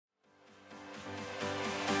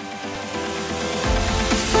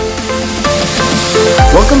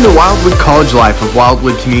Welcome to Wildwood College Life of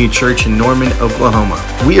Wildwood Community Church in Norman, Oklahoma.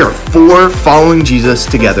 We are four following Jesus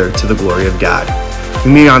together to the glory of God.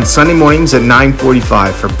 We meet on Sunday mornings at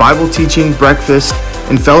 9:45 for Bible teaching, breakfast,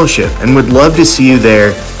 and fellowship, and would love to see you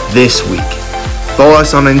there this week. Follow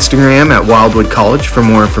us on Instagram at Wildwood College for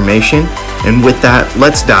more information. And with that,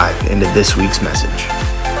 let's dive into this week's message.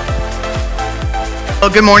 Well,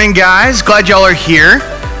 good morning, guys. Glad y'all are here.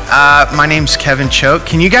 My name's Kevin Choate.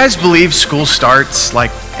 Can you guys believe school starts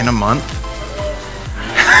like in a month?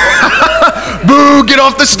 Boo, get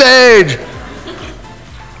off the stage.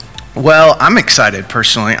 Well, I'm excited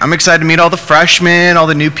personally. I'm excited to meet all the freshmen, all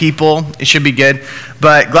the new people. It should be good.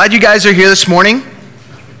 But glad you guys are here this morning.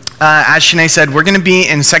 As Shanae said, we're going to be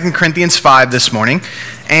in 2 Corinthians 5 this morning.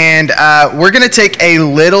 And we're going to take a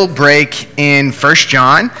little break in 1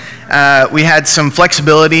 John. We had some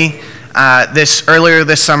flexibility earlier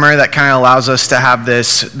this summer that kind of allows us to have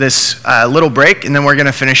this little break, and then we're going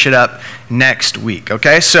to finish it up next week,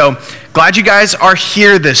 okay? So glad you guys are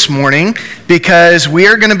here this morning because we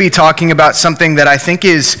are going to be talking about something that I think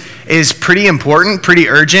is pretty important, pretty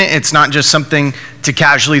urgent. It's not just something to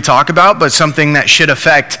casually talk about, but something that should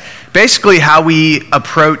affect basically how we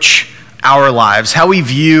approach our lives, how we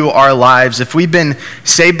view our lives. If we've been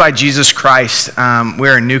saved by Jesus Christ,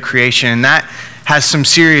 we're a new creation, and that has some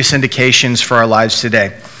serious indications for our lives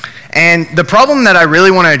today. And the problem that I really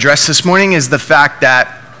want to address this morning is the fact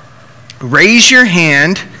that raise your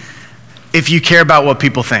hand if you care about what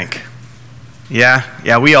people think. Yeah,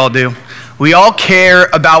 we all do. We all care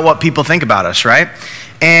about what people think about us, right?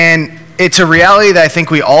 And it's a reality that I think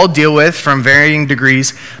we all deal with from varying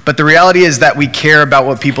degrees, but the reality is that we care about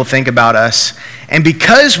what people think about us. And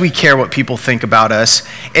because we care what people think about us,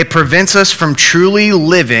 it prevents us from truly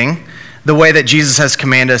living the way that Jesus has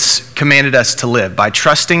commanded us to live, by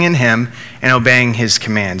trusting in him and obeying his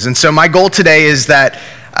commands. And so my goal today is that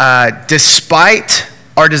despite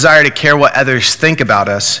our desire to care what others think about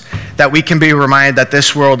us, that we can be reminded that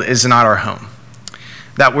this world is not our home,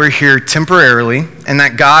 that we're here temporarily, and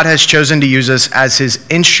that God has chosen to use us as his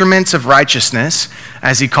instruments of righteousness,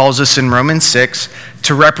 as he calls us in Romans 6,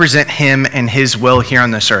 to represent him and his will here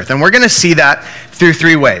on this earth. And we're going to see that through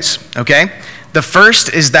three ways, okay? The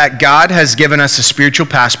first is that God has given us a spiritual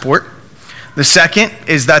passport. The second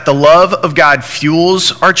is that the love of God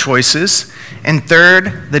fuels our choices. And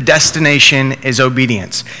third, the destination is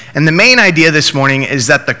obedience. And the main idea this morning is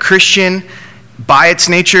that the Christian, by its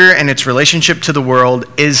nature and its relationship to the world,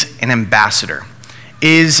 is an ambassador.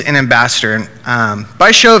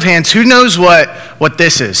 By show of hands, who knows what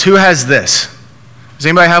this is? Who has this? Does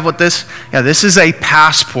anybody have what this? Yeah, this is a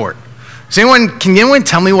passport. Can anyone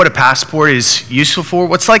tell me what a passport is useful for?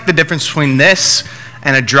 What's like the difference between this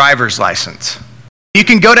and a driver's license? You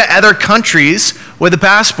can go to other countries with a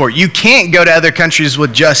passport. You can't go to other countries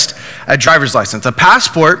with just a driver's license. A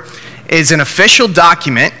passport is an official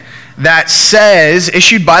document that says,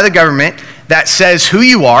 issued by the government, that says who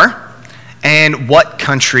you are and what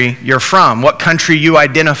country you're from, what country you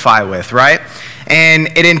identify with, right? And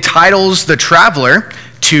it entitles the traveler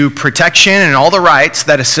to protection and all the rights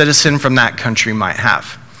that a citizen from that country might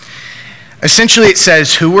have. Essentially, it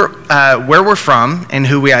says where we're from and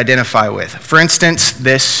who we identify with. For instance,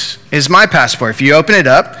 this is my passport. If you open it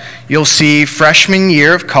up, you'll see freshman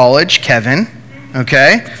year of college, Kevin,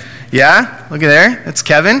 okay? Yeah, look at there, that's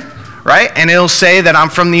Kevin, right? And it'll say that I'm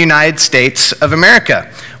from the United States of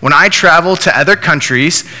America. When I travel to other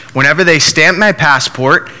countries, whenever they stamp my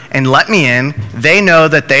passport and let me in, they know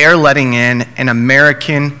that they are letting in an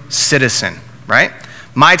American citizen, right?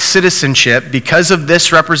 My citizenship, because of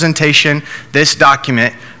this representation, this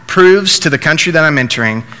document, proves to the country that I'm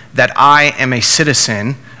entering that I am a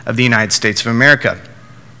citizen of the United States of America.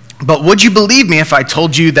 But would you believe me if I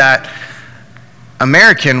told you that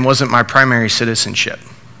American wasn't my primary citizenship?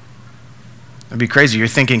 That'd be crazy. You're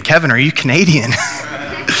thinking, Kevin, are you Canadian?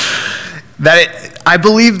 I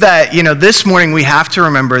believe that, this morning we have to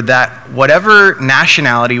remember that whatever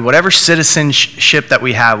nationality, whatever citizenship that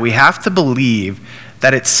we have to believe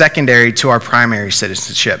that it's secondary to our primary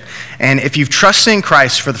citizenship. And if you've trusted in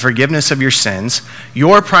Christ for the forgiveness of your sins,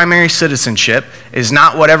 your primary citizenship is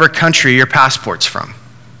not whatever country your passport's from,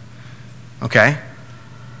 okay?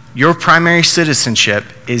 Your primary citizenship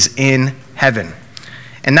is in heaven.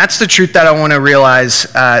 And that's the truth that I want to realize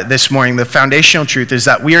this morning. The foundational truth is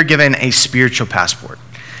that we are given a spiritual passport.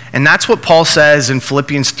 And that's what Paul says in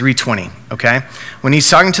Philippians 3:20, okay? When he's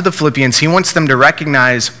talking to the Philippians, he wants them to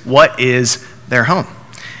recognize what is their home.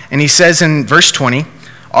 And he says in verse 20,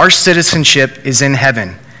 our citizenship is in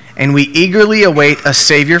heaven, and we eagerly await a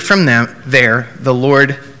Savior from there, the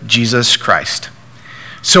Lord Jesus Christ.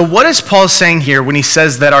 So what is Paul saying here when he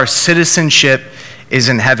says that our citizenship is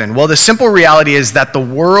in heaven? Well, the simple reality is that the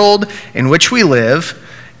world in which we live,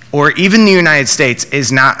 or even the United States,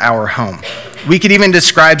 is not our home. We could even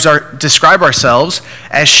describe ourselves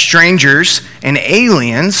as strangers and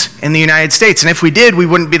aliens in the United States. And if we did, we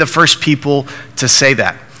wouldn't be the first people to say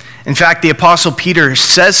that. In fact, the Apostle Peter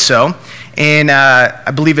says so in,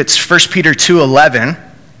 I believe it's 1 Peter 2:11.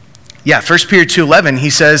 Yeah, 1 Peter 2:11,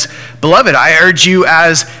 he says, "Beloved, I urge you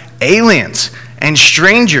as aliens and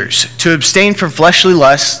strangers to abstain from fleshly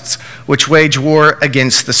lusts which wage war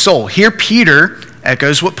against the soul." Here, Peter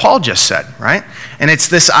echoes what Paul just said, right? And it's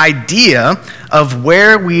this idea of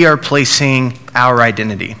where we are placing our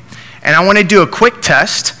identity. And I want to do a quick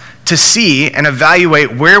test to see and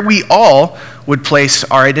evaluate where we all would place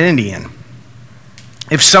our identity in.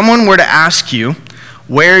 If someone were to ask you,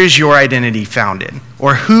 where is your identity founded?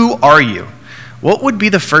 Or who are you? What would be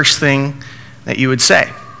the first thing that you would say?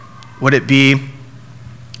 Would it be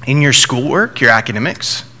in your schoolwork, your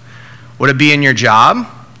academics? Would it be in your job?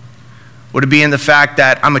 Would it be in the fact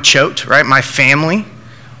that I'm a Choate, right? My family?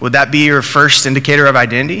 Would that be your first indicator of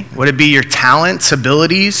identity? Would it be your talents,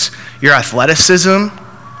 abilities, your athleticism?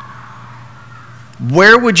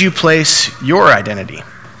 Where would you place your identity?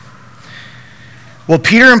 Well,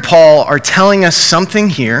 Peter and Paul are telling us something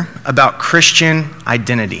here about Christian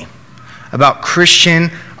identity, about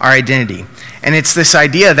our identity. And it's this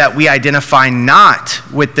idea that we identify not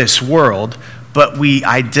with this world, but we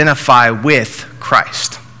identify with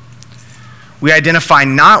Christ. We identify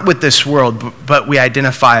not with this world, but we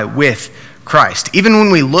identify with Christ. Even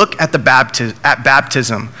when we look at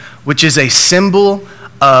baptism, which is a symbol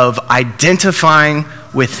of identifying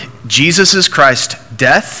with Jesus Christ's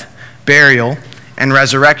death, burial, and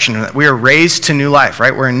resurrection, that we are raised to new life,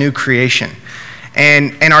 right? We're a new creation.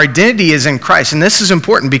 And our identity is in Christ. And this is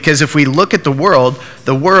important because if we look at the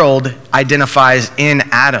world identifies in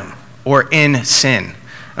Adam or in sin.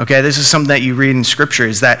 Okay, this is something that you read in Scripture,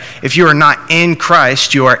 is that if you are not in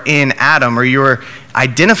Christ, you are in Adam, or you are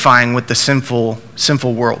identifying with the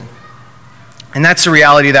sinful world. And that's the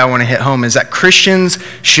reality that I want to hit home, is that Christians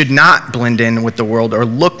should not blend in with the world or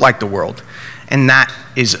look like the world. And that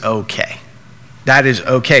is okay. That is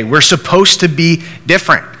okay. We're supposed to be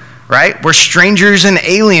different, right? We're strangers and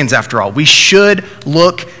aliens after all. We should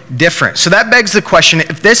look different. So that begs the question,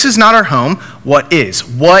 if this is not our home, what is?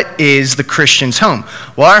 What is the Christian's home?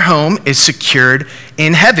 Well, our home is secured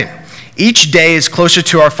in heaven. Each day is closer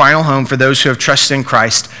to our final home for those who have trusted in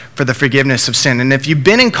Christ for the forgiveness of sin. And if you've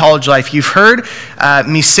been in college life, you've heard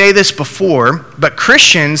me say this before, but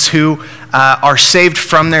Christians who are saved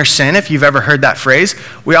from their sin, if you've ever heard that phrase,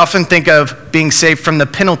 we often think of being saved from the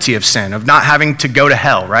penalty of sin, of not having to go to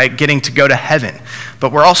hell, right? Getting to go to heaven.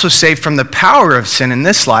 But we're also saved from the power of sin in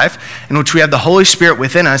this life, in which we have the Holy Spirit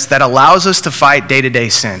within us that allows us to fight day-to-day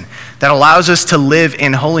sin, that allows us to live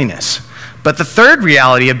in holiness. But the third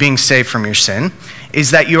reality of being saved from your sin is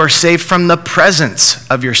that you are saved from the presence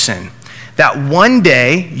of your sin. That one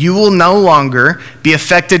day you will no longer be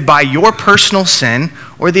affected by your personal sin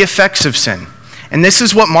or the effects of sin. And this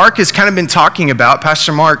is what Mark has kind of been talking about,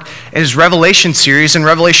 Pastor Mark, in his Revelation series in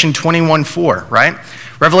Revelation 21:4, right?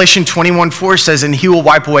 Revelation 21:4 says, "And he will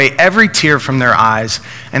wipe away every tear from their eyes,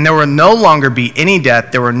 and there will no longer be any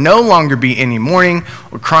death, there will no longer be any mourning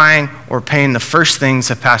or crying or pain. The first things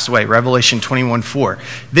have passed away." Revelation 21:4.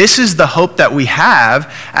 This is the hope that we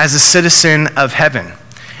have as a citizen of heaven.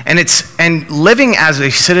 And living as a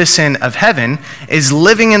citizen of heaven is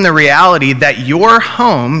living in the reality that your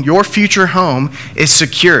home, your future home, is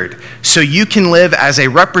secured. So you can live as a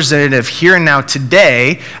representative here and now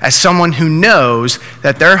today, as someone who knows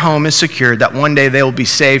that their home is secured, that one day they will be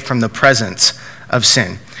saved from the presence of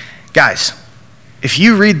sin. Guys, if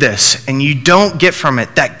you read this and you don't get from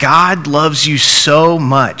it that God loves you so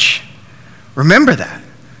much, remember that.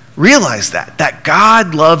 Realize that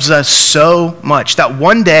God loves us so much, that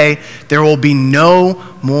one day there will be no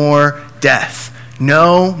more death,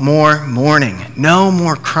 no more mourning, no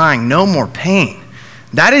more crying, no more pain.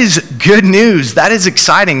 That is good news. That is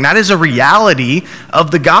exciting. That is a reality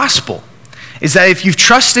of the gospel, is that if you've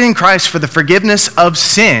trusted in Christ for the forgiveness of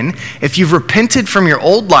sin, if you've repented from your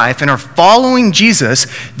old life and are following Jesus,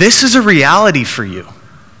 this is a reality for you.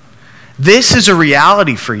 This is a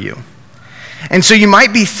reality for you. And so you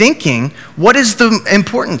might be thinking, what is the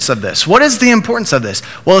importance of this? What is the importance of this?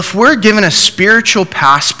 Well, if we're given a spiritual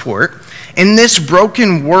passport in this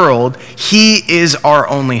broken world, he is our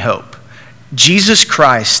only hope. Jesus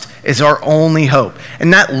Christ is our only hope.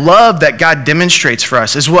 And that love that God demonstrates for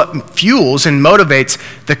us is what fuels and motivates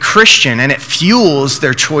the Christian, and it fuels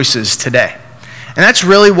their choices today. And that's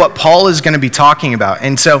really what Paul is going to be talking about.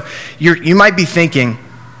 And so you might be thinking,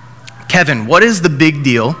 Kevin, what is the big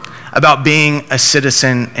deal about being a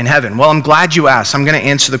citizen in heaven? Well, I'm glad you asked. I'm going to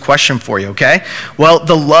answer the question for you, okay? Well,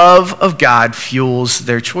 the love of God fuels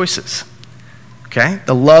their choices, okay?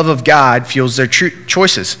 The love of God fuels their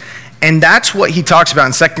choices. And that's what he talks about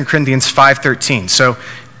in 2 Corinthians 5:13. So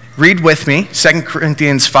read with me, 2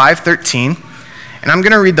 Corinthians 5:13, and I'm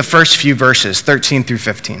going to read the first few verses, 13 through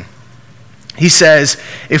 15. He says,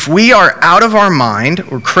 if we are out of our mind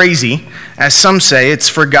or crazy, as some say, it's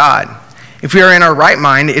for God. If we are in our right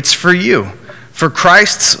mind, it's for you. For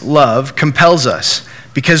Christ's love compels us,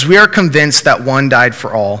 because we are convinced that one died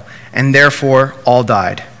for all, and therefore all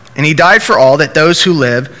died. And he died for all, that those who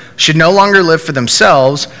live should no longer live for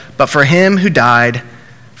themselves, but for him who died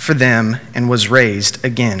for them and was raised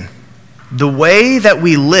again. The way that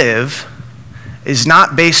we live is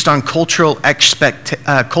not based on cultural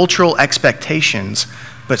expectations,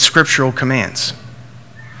 but scriptural commands.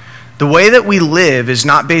 The way that we live is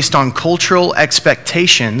not based on cultural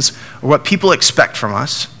expectations or what people expect from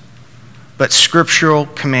us, but scriptural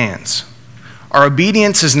commands. Our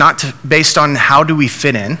obedience is not based on how do we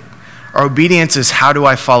fit in. Our obedience is how do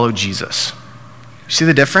I follow Jesus. See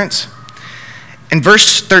the difference? And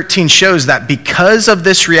verse 13 shows that because of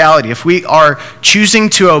this reality, if we are choosing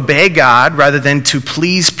to obey God rather than to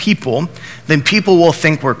please people, then people will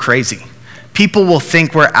think we're crazy. People will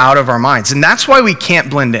think we're out of our minds. And that's why we can't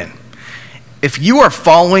blend in. If you are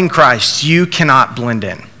following Christ, you cannot blend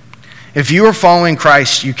in. If you are following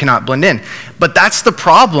Christ, you cannot blend in. But that's the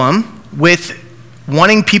problem with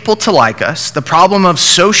wanting people to like us. The problem of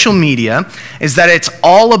social media is that it's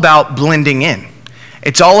all about blending in.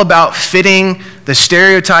 It's all about fitting the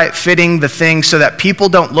stereotype, fitting the thing so that people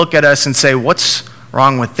don't look at us and say, what's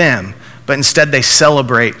wrong with them? But instead they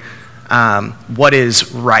celebrate what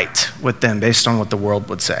is right with them based on what the world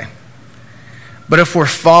would say. But if we're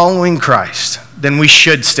following Christ, then we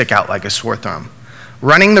should stick out like a sore thumb.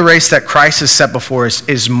 Running the race that Christ has set before us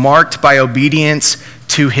is marked by obedience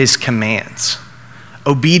to his commands.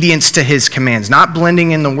 Obedience to his commands, not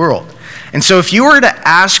blending in the world. And so if you were to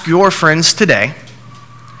ask your friends today,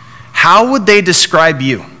 how would they describe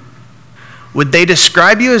you? Would they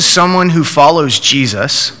describe you as someone who follows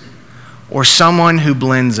Jesus or someone who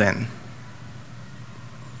blends in?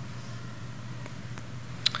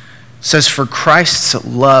 It says, for Christ's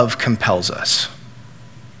love compels us,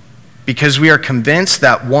 because we are convinced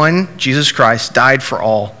that one, Jesus Christ, died for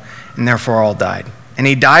all, and therefore all died. And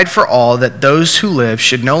he died for all, that those who live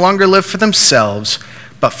should no longer live for themselves,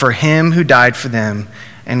 but for him who died for them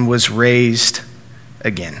and was raised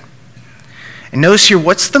again. And notice here,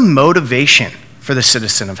 what's the motivation for the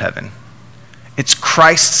citizen of heaven? It's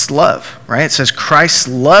Christ's love, right? It says Christ's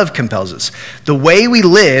love compels us. The way we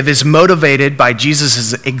live is motivated by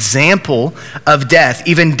Jesus' example of death,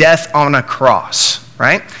 even death on a cross,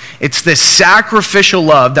 right? It's this sacrificial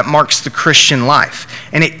love that marks the Christian life,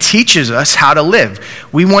 and it teaches us how to live.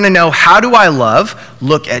 We want to know, how do I love?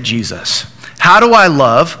 Look at Jesus. How do I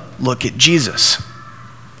love? Look at Jesus.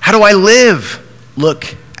 How do I live?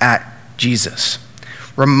 Look at Jesus.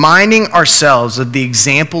 Reminding ourselves of the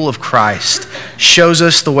example of Christ shows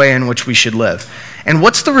us the way in which we should live. And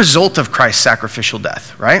what's the result of Christ's sacrificial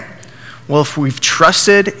death, right? Well, if we've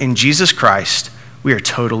trusted in Jesus Christ, we are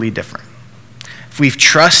totally different. If we've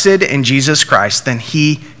trusted in Jesus Christ, then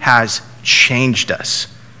he has changed us.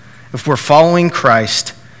 If we're following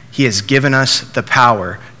Christ, he has given us the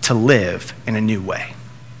power to live in a new way.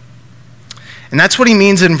 And that's what he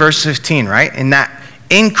means in verse 15, right?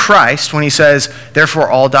 In Christ, when he says, therefore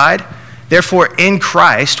all died, therefore in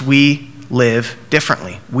Christ we live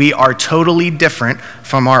differently. We are totally different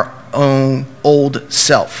from our own old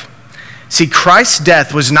self. See, Christ's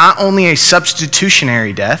death was not only a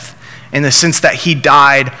substitutionary death in the sense that he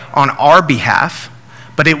died on our behalf,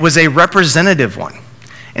 but it was a representative one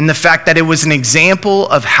in the fact that it was an example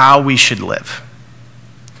of how we should live.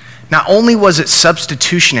 Not only was it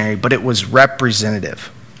substitutionary, but it was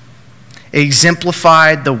representative. It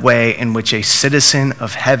exemplified the way in which a citizen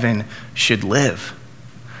of heaven should live,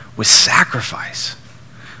 with sacrifice.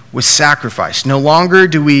 With sacrifice. No longer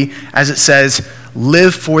do we, as it says,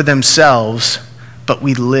 live for themselves, but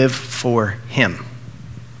we live for him.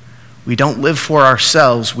 We don't live for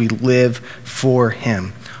ourselves, we live for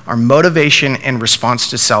him. Our motivation and response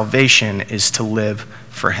to salvation is to live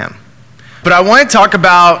for him. But I want to talk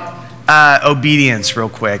about obedience real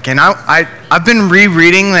quick. And I've been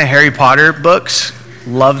rereading the Harry Potter books.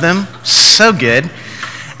 Love them. So good.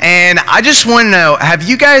 And I just want to know, have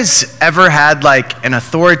you guys ever had like an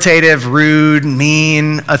authoritative, rude,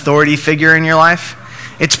 mean authority figure in your life?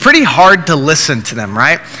 it's pretty hard to listen to them,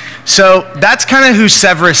 right? So that's kind of who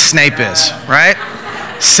Severus Snape is, right?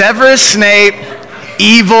 Severus Snape,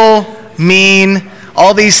 evil, mean,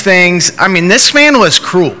 all these things. I mean, this man was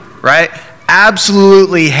cruel, right?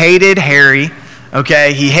 Absolutely hated Harry,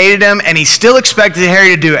 okay? He hated him, and he still expected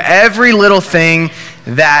Harry to do every little thing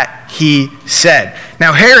that he said.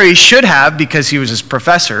 Now, Harry should have, because he was his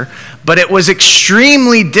professor, but it was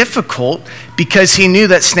extremely difficult because he knew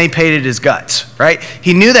that Snape hated his guts, right?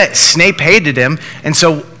 He knew that Snape hated him, and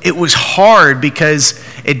so it was hard because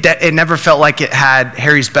it never felt like it had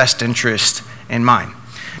Harry's best interest in mind.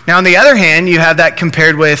 Now, on the other hand, you have that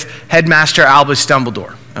compared with Headmaster Albus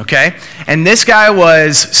Dumbledore, okay? And this guy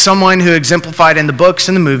was someone who exemplified in the books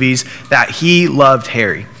and the movies that he loved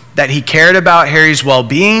Harry, that he cared about Harry's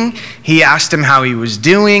well-being. He asked him how he was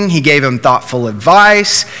doing. He gave him thoughtful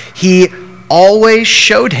advice. He always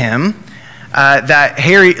showed him that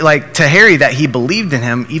Harry that he believed in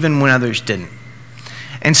him even when others didn't.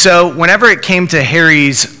 And so whenever it came to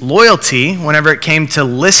Harry's loyalty, whenever it came to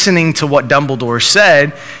listening to what Dumbledore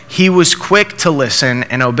said, he was quick to listen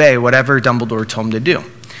and obey whatever Dumbledore told him to do.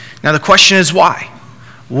 Now the question is why?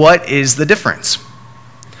 What is the difference?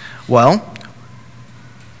 Well,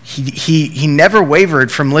 he never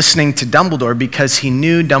wavered from listening to Dumbledore because he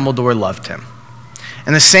knew Dumbledore loved him.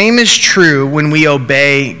 And the same is true when we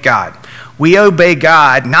obey God. We obey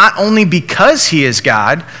God not only because he is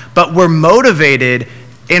God, but we're motivated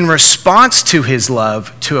in response to his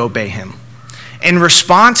love to obey him. In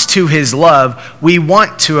response to his love, we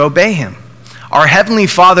want to obey him. Our Heavenly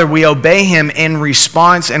Father, we obey him in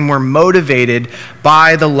response, and we're motivated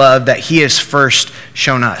by the love that he has first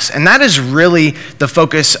shown us. And that is really the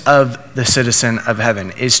focus of the citizen of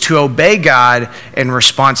heaven, is to obey God in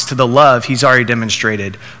response to the love he's already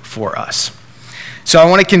demonstrated for us. So I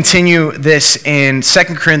want to continue this in 2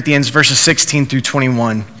 Corinthians verses 16 through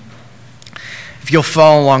 21. If you'll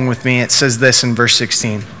follow along with me, it says this in verse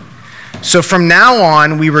 16. So from now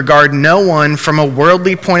on, we regard no one from a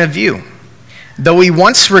worldly point of view. Though we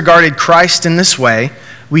once regarded Christ in this way,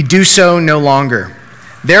 we do so no longer.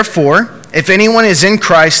 Therefore, if anyone is in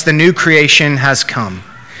Christ, the new creation has come.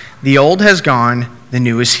 The old has gone, the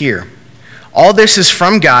new is here. All this is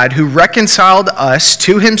from God, who reconciled us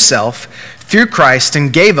to himself through Christ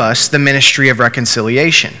and gave us the ministry of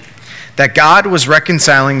reconciliation. That God was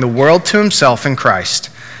reconciling the world to himself in Christ,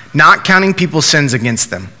 not counting people's sins against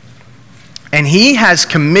them. And he has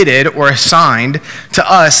committed or assigned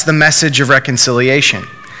to us the message of reconciliation.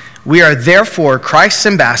 We are therefore Christ's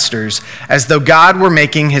ambassadors, as though God were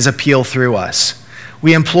making his appeal through us.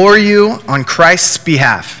 We implore you on Christ's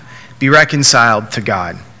behalf, be reconciled to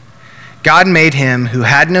God. God made him who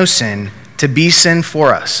had no sin to be sin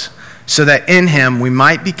for us, so that in him we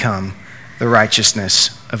might become the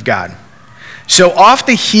righteousness of God. So off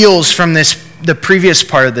the heels from the previous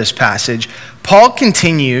part of this passage, Paul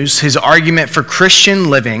continues his argument for Christian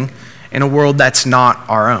living in a world that's not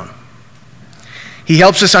our own. He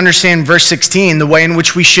helps us understand verse 16, the way in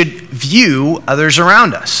which we should view others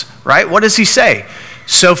around us, right? What does he say?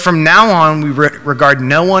 So from now on, we regard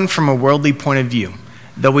no one from a worldly point of view.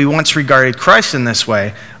 Though we once regarded Christ in this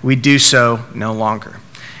way, we do so no longer.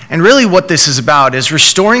 And really what this is about is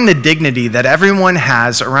restoring the dignity that everyone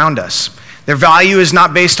has around us. Their value is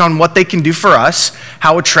not based on what they can do for us,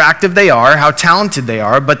 how attractive they are, how talented they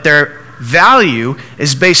are, but their value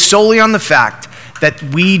is based solely on the fact that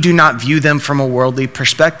we do not view them from a worldly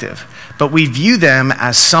perspective, but we view them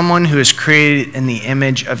as someone who is created in the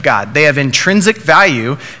image of God. They have intrinsic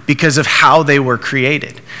value because of how they were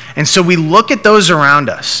created. And so we look at those around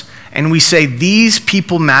us and we say, these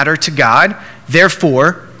people matter to God,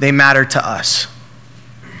 therefore they matter to us.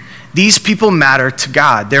 These people matter to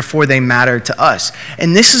God, therefore they matter to us.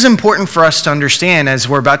 And this is important for us to understand as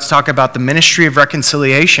we're about to talk about the ministry of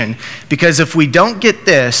reconciliation, because if we don't get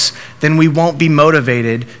this, then we won't be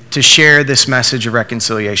motivated to share this message of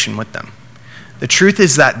reconciliation with them. The truth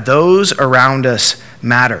is that those around us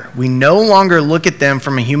matter. We no longer look at them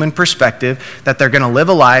from a human perspective, that they're going to live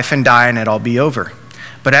a life and die and it all be over.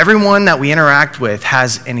 But everyone that we interact with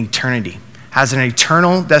has an eternity, has an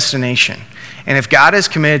eternal destination. And if God has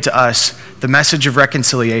committed to us the message of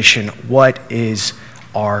reconciliation, what is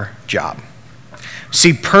our job?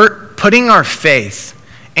 See, putting our faith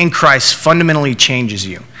in Christ fundamentally changes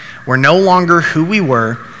you. We're no longer who we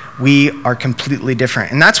were. We are completely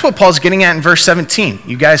different. And that's what Paul's getting at in verse 17.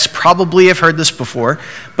 You guys probably have heard this before,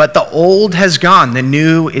 but the old has gone, the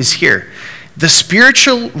new is here. The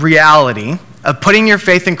spiritual reality of putting your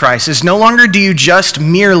faith in Christ is no longer do you just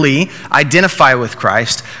merely identify with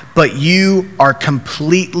Christ, but you are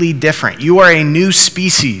completely different. You are a new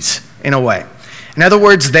species in a way. In other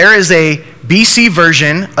words, there is a BC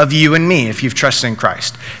version of you and me if you've trusted in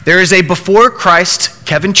Christ. There is a before Christ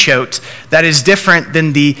Kevin Choate that is different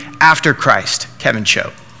than the after Christ Kevin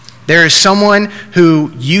Choate. There is someone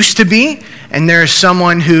who used to be, and there is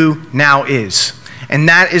someone who now is. And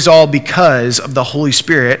that is all because of the Holy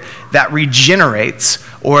Spirit that regenerates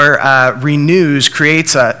or renews,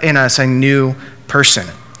 creates in us a new person.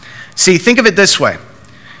 See, think of it this way.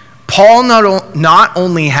 Paul not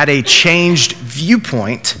only had a changed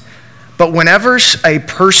viewpoint, but whenever a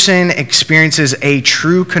person experiences a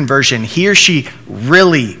true conversion, he or she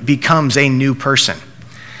really becomes a new person.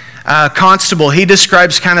 Constable, he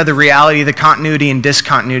describes kind of the reality, the continuity and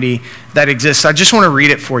discontinuity that exists. I just want to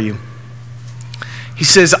read it for you. He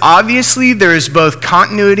says, obviously there is both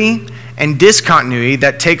continuity and discontinuity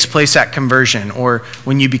that takes place at conversion or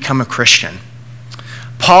when you become a Christian.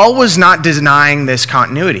 Paul was not denying this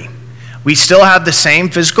continuity. We still have the same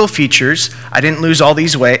physical features. I didn't lose all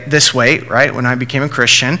this weight, right, when I became a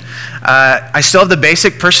Christian. I still have the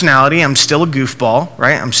basic personality. I'm still a goofball,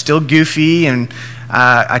 right? I'm still goofy, and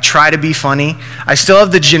I try to be funny. I still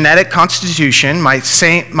have the genetic constitution.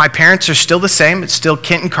 My parents are still the same. It's still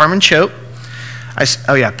Kent and Carmen Choate.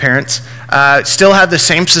 Parents. Still have the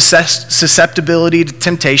same susceptibility to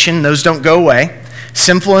temptation. Those don't go away.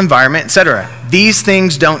 Sinful environment, etc. These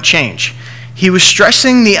things don't change. He was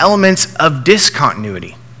stressing the elements of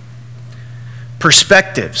discontinuity,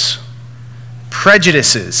 perspectives,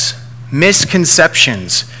 prejudices,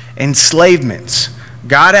 misconceptions, enslavements.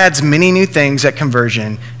 God adds many new things at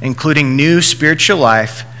conversion, including new spiritual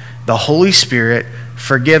life, the Holy Spirit,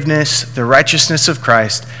 forgiveness, the righteousness of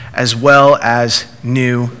Christ, as well as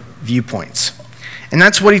new viewpoints. And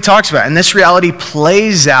that's what he talks about. And this reality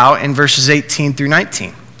plays out in verses 18 through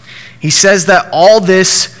 19. He says that all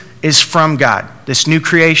this is from God, this new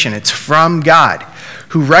creation. It's from God,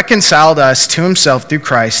 who reconciled us to himself through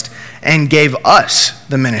Christ and gave us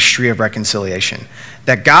the ministry of reconciliation.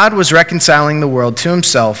 That God was reconciling the world to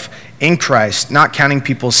himself in Christ, not counting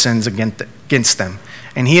people's sins against them.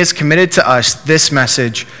 And he has committed to us this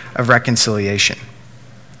message of reconciliation.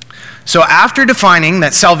 So after defining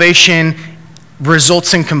that salvation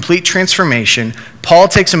results in complete transformation, Paul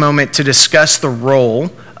takes a moment to discuss the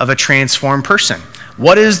role of a transformed person.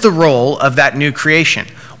 What is the role of that new creation?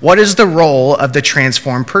 What is the role of the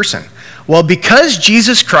transformed person? Well, because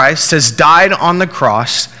Jesus Christ has died on the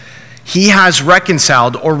cross, he has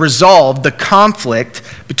reconciled or resolved the conflict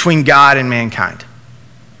between God and mankind.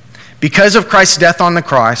 Because of Christ's death on the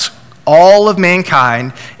cross, all of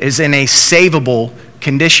mankind is in a savable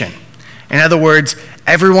condition. In other words,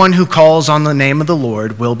 everyone who calls on the name of the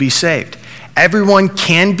Lord will be saved. Everyone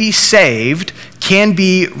can be saved, can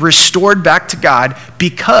be restored back to God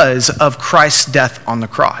because of Christ's death on the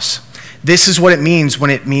cross. This is what it means when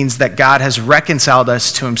it means that God has reconciled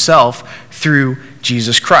us to himself through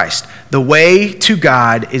Jesus Christ. The way to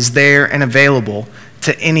God is there and available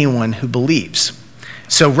to anyone who believes.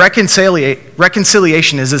 So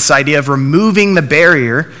reconciliation is this idea of removing the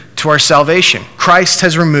barrier to our salvation. Christ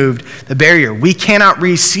has removed the barrier. We cannot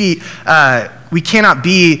be saved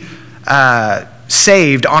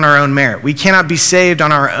on our own merit. We cannot be saved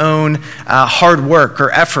on our own hard work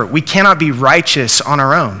or effort. We cannot be righteous on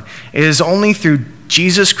our own. It is only through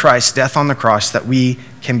Jesus Christ's death on the cross that we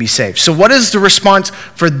can be saved. So what is the response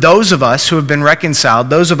for those of us who have been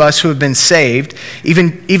reconciled, those of us who have been saved,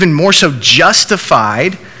 even more so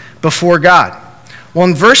justified before God? Well,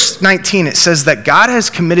 in verse 19, it says that God has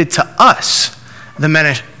committed to us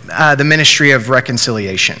the ministry of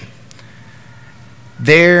reconciliation.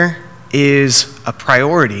 There is a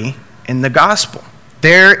priority in the gospel.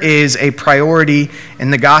 There is a priority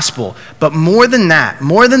in the gospel. But more than that,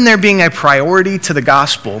 more than there being a priority to the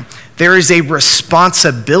gospel, there is a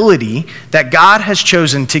responsibility that God has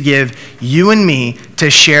chosen to give you and me to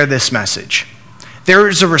share this message. There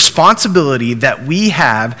is a responsibility that we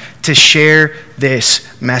have to share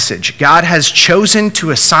this message. God has chosen to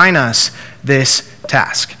assign us this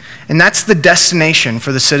task. And that's the destination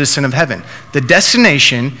for the citizen of heaven. The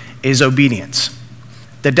destination is obedience.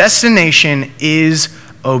 The destination is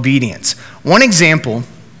obedience. One example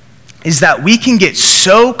is that we can get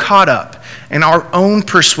so caught up in our own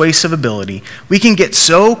persuasive ability. We can get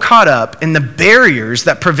so caught up in the barriers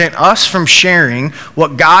that prevent us from sharing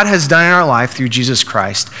what God has done in our life through Jesus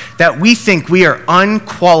Christ that we think we are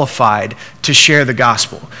unqualified to share the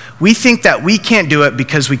gospel. We think that we can't do it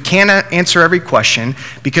because we can't answer every question,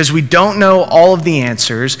 because we don't know all of the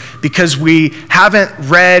answers, because we haven't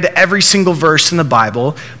read every single verse in the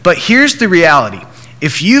Bible. But here's the reality.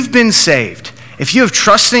 If you've been saved, if you have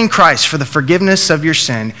trusted in Christ for the forgiveness of your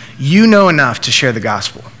sin, you know enough to share the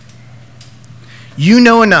gospel. you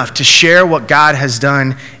know enough to share what God has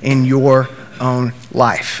done in your own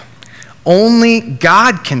life. Only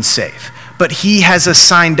God can save, but he has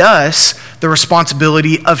assigned us the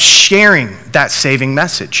responsibility of sharing that saving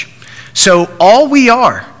message. So all we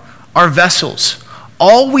are vessels.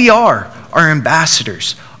 All we are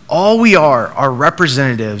ambassadors. All we are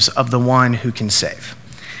representatives of the one who can save.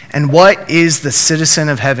 And what is the citizen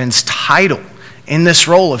of heaven's title in this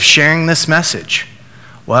role of sharing this message?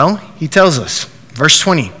 Well, he tells us, verse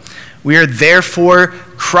 20, we are therefore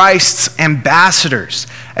Christ's ambassadors,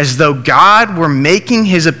 as though God were making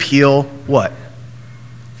his appeal, what?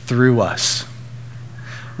 Through us.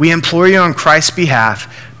 We implore you on Christ's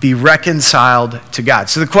behalf, be reconciled to God.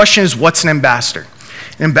 So the question is, what's an ambassador?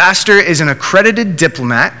 An ambassador is an accredited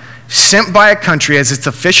diplomat sent by a country as its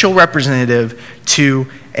official representative to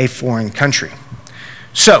a foreign country.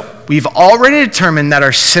 So we've already determined that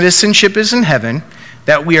our citizenship is in heaven,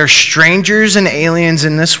 that we are strangers and aliens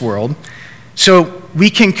in this world. So we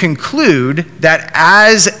can conclude that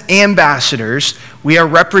as ambassadors, we are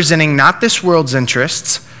representing not this world's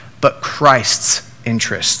interests, but Christ's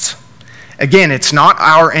interests. Again, it's not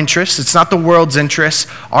our interests. It's not the world's interests.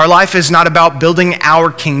 Our life is not about building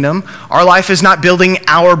our kingdom. Our life is not building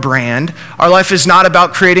our brand. Our life is not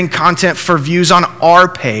about creating content for views on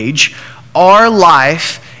our page. Our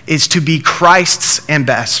life is to be Christ's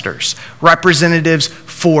ambassadors, representatives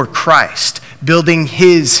for Christ, building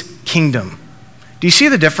his kingdom. Do you see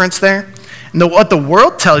the difference there? And what the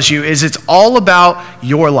world tells you is it's all about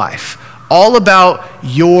your life, all about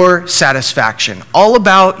your satisfaction, all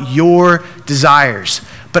about your desires.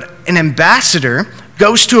 But an ambassador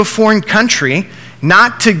goes to a foreign country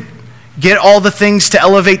not to get all the things to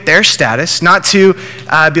elevate their status, not to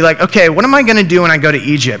be like, okay, what am I going to do when I go to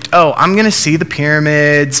Egypt? Oh, I'm going to see the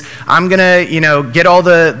pyramids. I'm going to, get all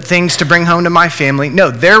the things to bring home to my family.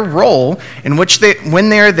 No, their role in which when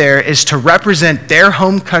they are there is to represent their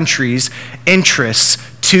home country's interests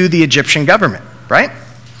to the Egyptian government, right?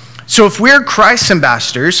 So if we're Christ's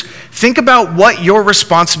ambassadors, think about what your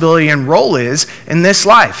responsibility and role is in this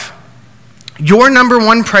life. Your number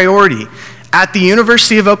one priority at the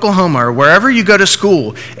University of Oklahoma or wherever you go to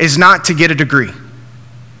school is not to get a degree.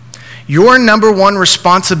 Your number one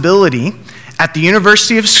responsibility at the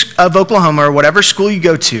University of Oklahoma or whatever school you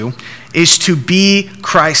go to is to be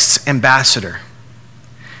Christ's ambassador.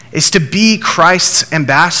 Is to be Christ's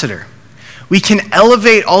ambassador. We can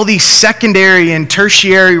elevate all these secondary and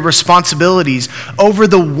tertiary responsibilities over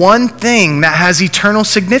the one thing that has eternal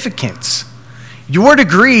significance. Your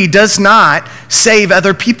degree does not save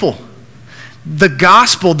other people. The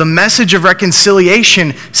gospel, the message of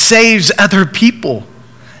reconciliation, saves other people.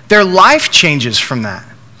 Their life changes from that.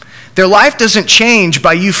 Their life doesn't change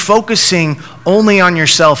by you focusing only on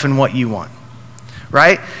yourself and what you want,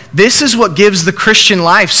 right? This is what gives the Christian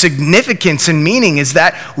life significance and meaning, is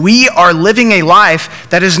that we are living a life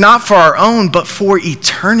that is not for our own, but for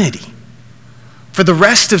eternity, for the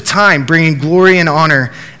rest of time, bringing glory and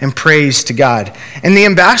honor and praise to God. And the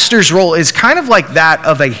ambassador's role is kind of like that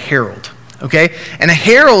of a herald. Okay? And a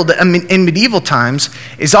herald in medieval times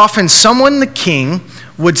is often someone the king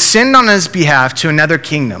would send on his behalf to another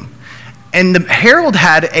kingdom. And the herald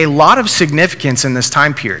had a lot of significance in this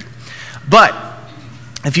time period. But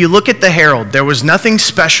if you look at the herald, there was nothing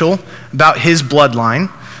special about his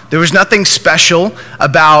bloodline. There was nothing special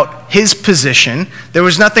about his position. There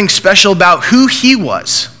was nothing special about who he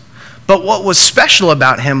was. But what was special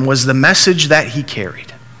about him was the message that he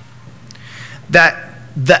carried. That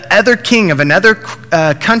the other king of another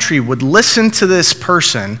country would listen to this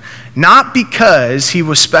person, not because he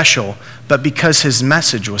was special, but because his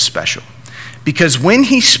message was special. Because when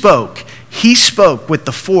he spoke with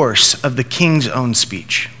the force of the king's own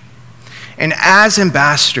speech. And as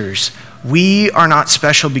ambassadors, we are not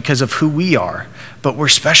special because of who we are, but we're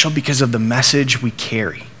special because of the message we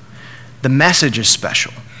carry. The message is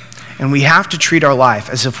special. And we have to treat our life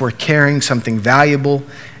as if we're carrying something valuable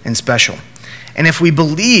and special. And if we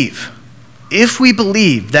believe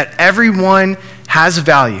that everyone has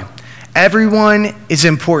value, everyone is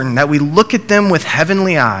important, that we look at them with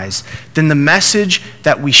heavenly eyes, then the message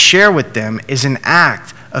that we share with them is an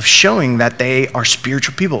act of showing that they are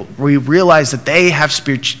spiritual people. We realize that they have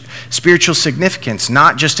spiritual significance,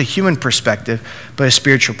 not just a human perspective, but a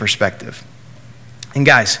spiritual perspective. And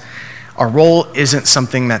guys, our role isn't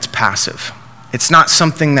something that's passive. It's not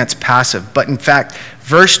something that's passive, but in fact,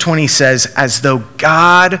 verse 20 says, as though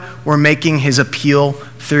God were making his appeal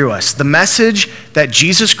through us. The message that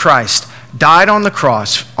Jesus Christ died on the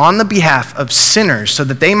cross on the behalf of sinners so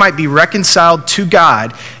that they might be reconciled to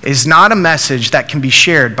God is not a message that can be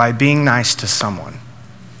shared by being nice to someone.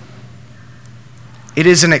 It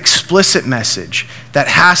is an explicit message that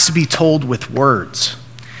has to be told with words.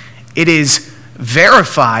 It is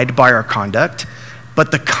verified by our conduct,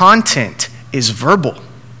 but the content is verbal.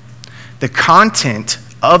 The content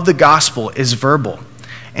of the gospel is verbal,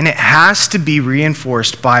 and it has to be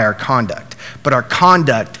reinforced by our conduct. But our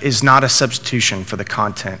conduct is not a substitution for the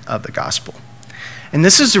content of the gospel. And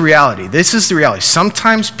this is the reality.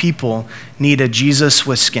 Sometimes people need a Jesus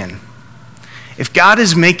with skin. If God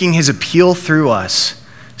is making his appeal through us,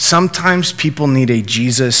 sometimes people need a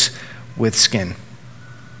Jesus with skin.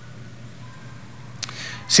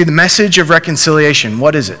 See, the message of reconciliation,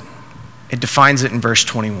 what is it? It defines it in verse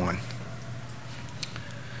 21.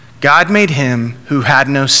 God made him who had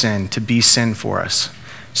no sin to be sin for us,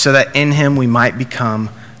 so that in him we might become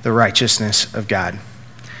the righteousness of God.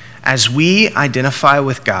 As we identify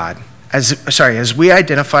with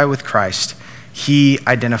Christ, he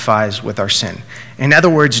identifies with our sin. In other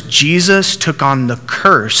words, Jesus took on the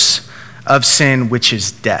curse of sin, which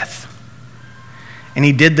is death. And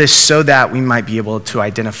he did this so that we might be able to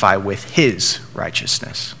identify with his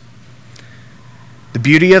righteousness. The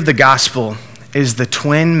beauty of the gospel is the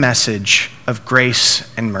twin message of grace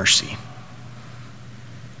and mercy.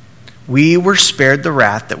 We were spared the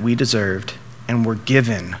wrath that we deserved and were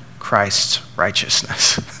given Christ's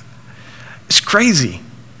righteousness. It's crazy.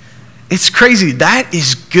 It's crazy. That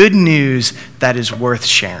is good news that is worth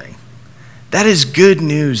sharing. That is good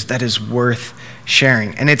news that is worth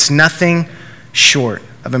sharing. And it's nothing short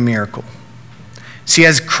of a miracle. See,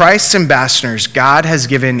 as Christ's ambassadors, God has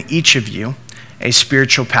given each of you a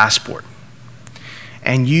spiritual passport.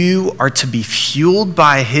 And you are to be fueled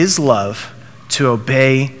by his love to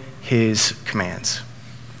obey his commands.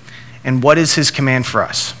 And what is his command for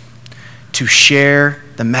us? To share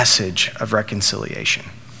the message of reconciliation.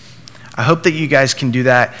 I hope that you guys can do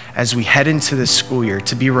that as we head into this school year,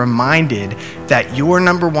 to be reminded that your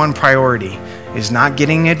number one priority is not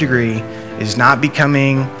getting a degree, is not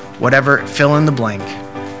becoming whatever, fill in the blank,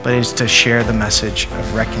 but is to share the message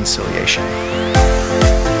of reconciliation.